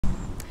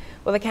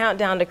Well, the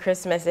countdown to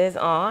Christmas is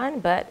on,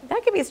 but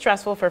that can be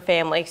stressful for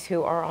families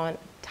who are on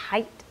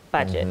tight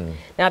budget.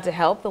 Now, to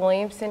help, the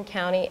Williamson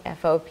County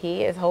FOP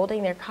is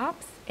holding their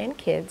Cops and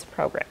Kids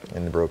program.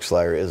 And Brooke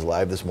Slyer is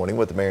live this morning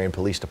with the Marion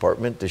Police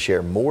Department to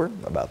share more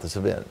about this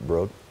event.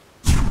 Brooke.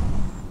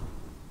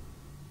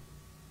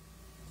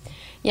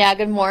 Yeah,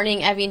 good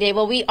morning, Evie and Dave.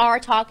 Well, we are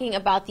talking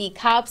about the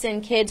Cops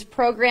and Kids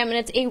program, and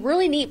it's a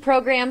really neat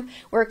program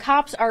where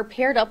cops are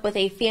paired up with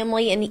a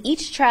family, and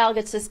each child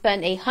gets to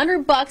spend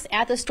 $100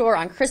 at the store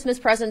on Christmas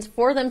presents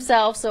for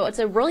themselves. So it's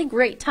a really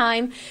great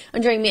time.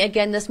 And joining me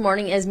again this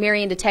morning is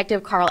Marion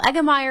Detective Carl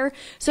Eggemeyer.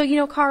 So, you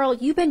know, Carl,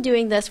 you've been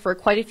doing this for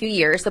quite a few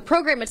years. The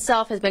program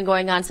itself has been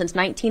going on since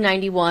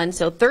 1991,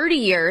 so 30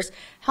 years.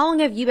 How long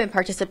have you been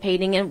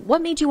participating, and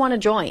what made you want to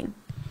join?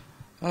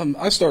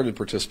 I started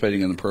participating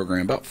in the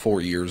program about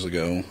 4 years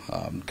ago.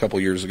 A couple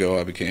years ago,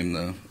 I became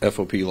the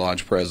FOP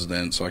Lodge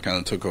president, so I kind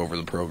of took over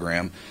the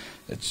program.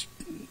 It's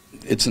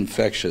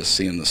infectious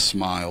seeing the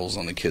smiles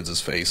on the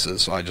kids'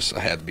 faces, so I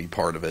had to be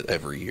part of it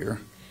every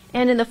year.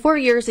 And in the 4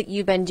 years that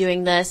you've been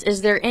doing this,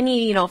 is there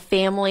any,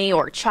 family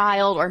or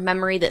child or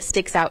memory that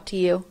sticks out to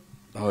you?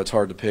 Oh, it's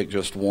hard to pick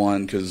just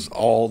one because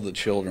all the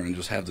children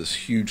just have this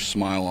huge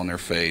smile on their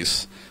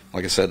face.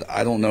 Like I said,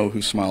 I don't know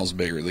who smiles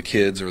bigger, the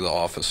kids or the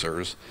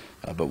officers.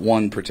 But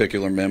one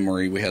particular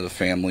memory, we had a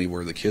family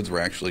where the kids were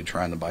actually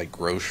trying to buy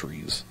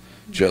groceries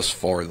just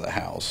for the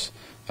house.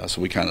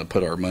 So we kind of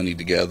put our money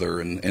together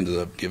and ended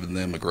up giving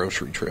them a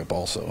grocery trip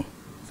also.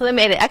 So they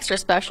made it extra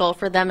special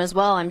for them as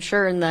well, I'm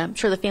sure, and I'm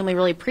sure the family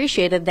really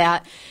appreciated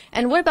that.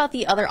 And what about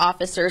the other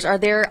officers? Are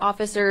there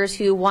officers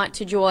who want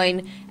to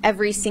join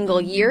every single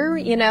year,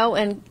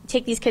 and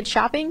take these kids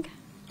shopping?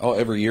 Oh,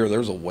 every year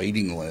there's a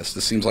waiting list.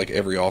 It seems like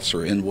every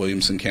officer in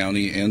Williamson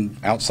County and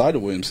outside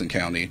of Williamson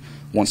County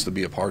wants to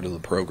be a part of the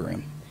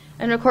program.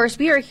 And of course,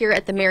 we are here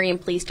at the Marion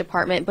Police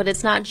Department, but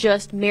it's not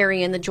just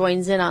Marion that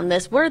joins in on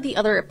this. What are the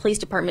other police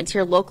departments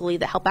here locally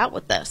that help out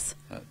with this?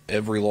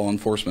 Every law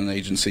enforcement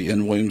agency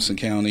in Williamson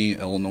County,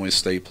 Illinois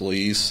State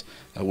Police.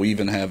 We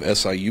even have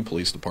SIU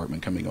Police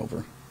Department coming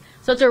over.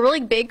 So it's a really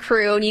big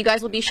crew, and you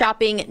guys will be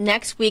shopping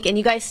next week, and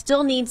you guys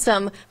still need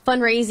some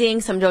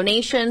fundraising, some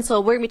donations, so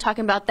we're going to be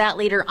talking about that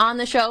later on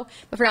the show.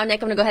 But for now,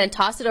 Nick, I'm going to go ahead and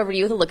toss it over to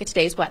you with a look at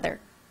today's weather.